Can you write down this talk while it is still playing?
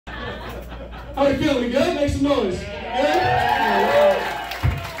How are you feeling? Good? Make some noise. Good?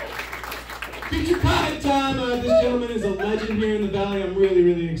 Feature comment time. This gentleman is a legend here in the Valley. I'm really,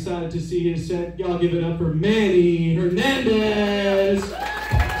 really excited to see his set. Y'all give it up for Manny Hernandez.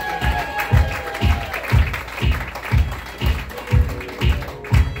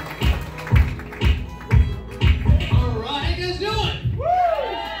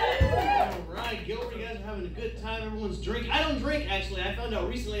 I don't drink, actually. I found out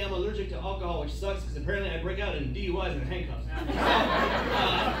recently I'm allergic to alcohol, which sucks because apparently I break out in DUIs and handcuffs.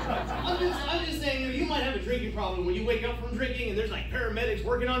 I'm just saying, you might have a drinking problem when you wake up from drinking and there's like paramedics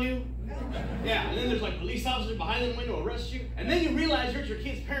working on you. Yeah, and then there's like police officers behind them waiting to arrest you. And then you realize you're at your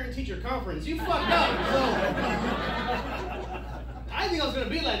kid's parent-teacher conference. You fucked up. So I think I was going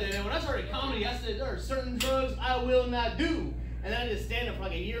to be like that. And when I started comedy, I said, there are certain drugs I will not do. And then I just stand up for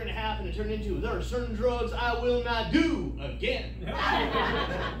like a year and a half and it turned into, there are certain drugs I will not do again. And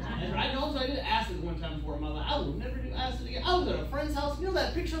I know, so I did acid one time before in my life. I will never do acid again. I was at a friend's house. You know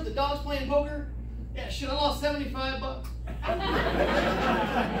that picture of the dogs playing poker? Yeah, shit, I lost $75. And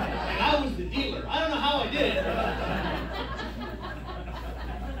I was the dealer. I don't know how I did it.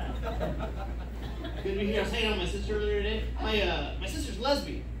 Good to be here. I was hanging out with my sister earlier today. My sister's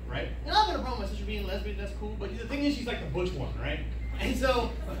lesbian. Right? And I've got a problem with my sister being lesbian, that's cool, but the thing is she's like the butch one, right? And so,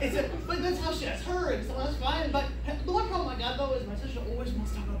 but that's how that's her, and so that's fine, but the one problem I got though is my sister always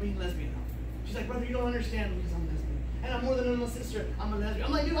wants to talk about being lesbian. She's like, brother, you don't understand because I'm lesbian. And I'm more than a sister, I'm a lesbian.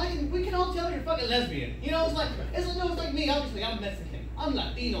 I'm like, dude, we can all tell you're fucking lesbian. You know, it's like me, obviously, I'm Mexican. I'm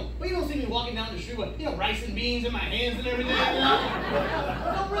Latino, but you don't see me walking down the street with, rice and beans in my hands and everything.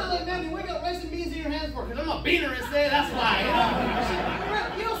 I'm really like, man, you got rice and beans in your hands for? Because I'm a beaner instead, that's why.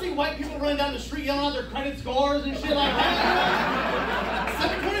 You don't see white people running down the street yelling out their credit scores and shit like that.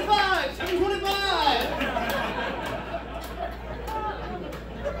 725,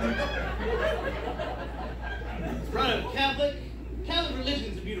 725. Right, Catholic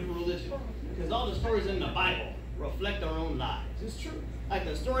religion is a beautiful religion because all the stories in the Bible reflect our own lives. It's true. Like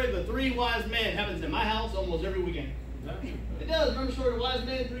the story of the 3 wise men happens in my house almost every weekend. It does. Remember the story of the wise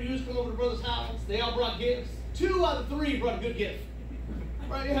men? 3 dudes come over to brother's house. They all brought gifts. 2 out of 3 brought a good gift.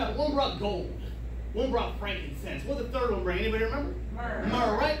 Right? Yeah. 1 brought gold. 1 brought frankincense. What did the 3rd one bring? Anybody remember? Myrrh.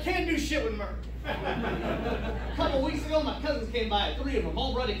 Myrrh, right? Can't do shit with myrrh. A couple weeks ago, my cousins came by. 3 of them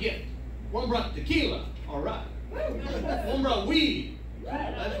all brought a gift. 1 brought tequila. All right. 1 brought weed.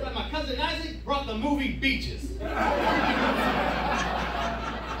 That's right. My cousin Isaac brought the movie Beaches. And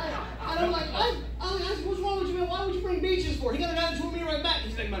I'm like, Isaac, what's wrong with you, man? Why would you bring Beaches for? He got an attitude with me right back.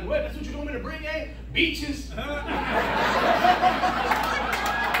 He's like, man, what? That's what you told me to bring, eh? Beaches. So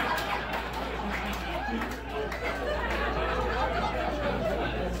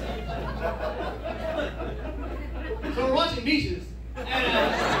we're watching Beaches. And,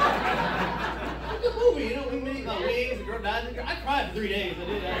 good movie, we made about wings, the girl died, I cried for 3 days, I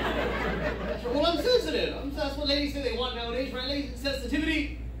did. Well, I'm sensitive. That's what ladies say they want nowadays, right? Ladies,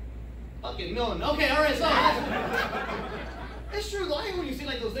 sensitivity? Fucking no. Okay, alright, so it's true though. I hate when you see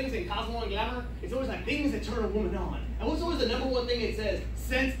like those things in Cosmo and Glamour. It's always like things that turn a woman on. And what's always the #1 thing it says?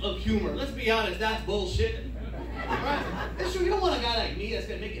 Sense of humor. Let's be honest, that's bullshit. Right? It's true, you don't want a guy like me that's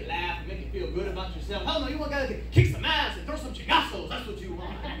gonna make you laugh and make you feel good about yourself. Hell no, you want a guy that can kick some ass and throw some chingazos. That's what you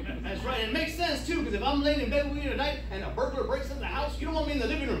want. That's right, and it makes sense too, because if I'm laying in bed with you tonight and a burglar breaks into the house, you don't want me in the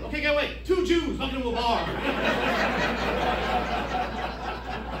living room. Okay, wait, 2 Jews walking into a bar.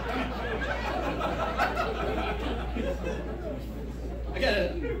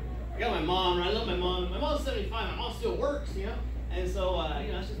 I got my mom, right? I love my mom. My mom's 75, my mom still works, And so,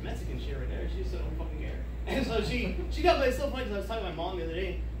 it's just Mexican shit right there. She just don't fucking care. And so she got me, it's so funny because I was talking to my mom the other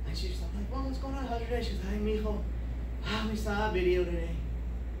day, and she's like, Mom, what's going on? How's your day? She's like, hey, mijo, we saw a video today.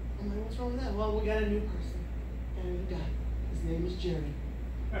 I'm like, what's wrong with that? Well, we got a new person. Got a new guy. His name is Jerry.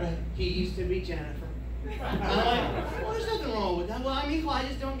 But he used to be Jennifer. I'm like, well, there's nothing wrong with that. Well, mijo, I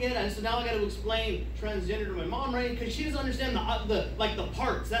just don't get it. And so now I got to explain transgender to my mom, right? Because she doesn't understand the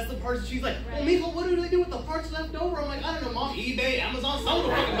parts. That's the parts that she's like, well, mijo, what do they do with the parts left over? I'm like, I don't know, Mom. eBay, Amazon, someone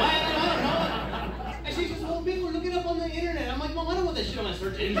will fucking buy it. I don't know. And she's just, well, people look it up on the internet. I'm like, Mom, I don't want that shit on my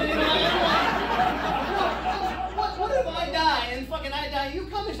search engine. What if I die and fucking I die? You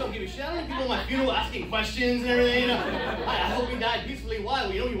comics don't give a shit. I don't need people at my funeral asking questions and everything. I hope he died peacefully. Why?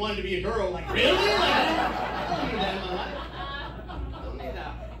 Well, he wanted to be a girl. Like, really? Like, I don't need that in my life. I don't need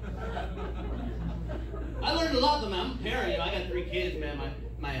that. I learned a lot though, man. I'm a parent. I got 3 kids, man.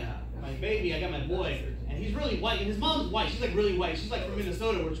 My baby, I got my boy. And he's really white, and his mom's white. She's like really white. She's like from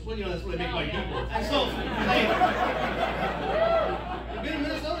Minnesota, which that's where they make white people. And so, being in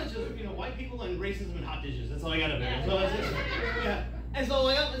Minnesota, it's just white people and racism and hot dishes. That's all I got up there. So it's just, yeah. And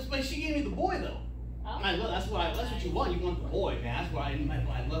so but she gave me the boy though. I love, that's what you want. You want the boy, man. That's why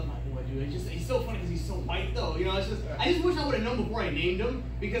I love my boy, dude. He's so funny because he's so white, though. You know, I just wish I would have known before I named him,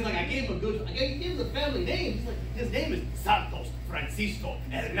 because like I gave him a family name. He's like, his name is Santos Francisco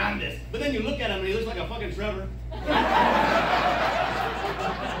Hernandez. But then you look at him and he looks like a fucking Trevor.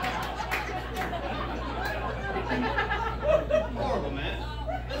 Horrible, man.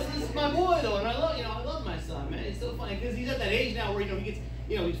 This is my boy though, and I love my son, man. It's so funny because he's at that age now where he gets,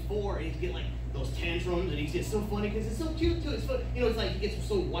 he's 4 and he's getting like those tantrums, and he gets so funny because it's so cute too. It's fun, it's like he gets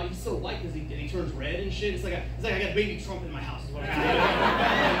so white. He's so white because he turns red and shit. It's like I got baby Trump in my house. Is what I'm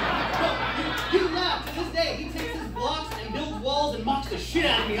saying. You laugh to this day. He takes his blocks and builds walls and mocks the shit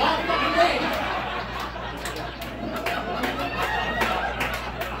out of me all fucking day.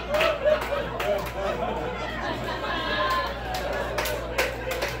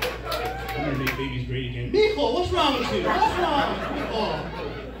 I'm gonna make babies great again. Mijo, what's wrong with you? What's wrong? Mijo.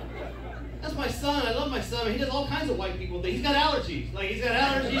 That's my son. I love my son. He does all kinds of white people things. He's got allergies. Like, he's got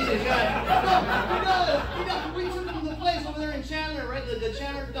allergies. He does. We took him to the place over there in Chandler, right? The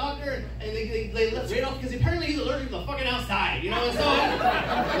Chandler doctor, and they left right off because apparently he's allergic to the fucking outside, And so,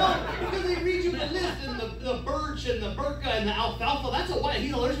 because they read you the list and the birch and the burka and the alfalfa. That's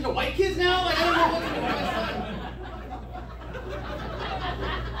he's allergic to white kids now? Like, I don't know what to do with my son.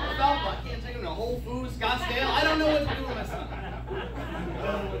 Alfalfa. I can't take him to Whole Foods, Scottsdale. I don't know what to do with my son.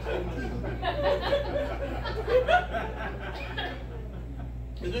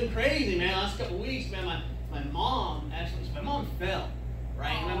 It's been crazy, man. Last couple weeks, man. My mom fell,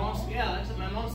 right? My mom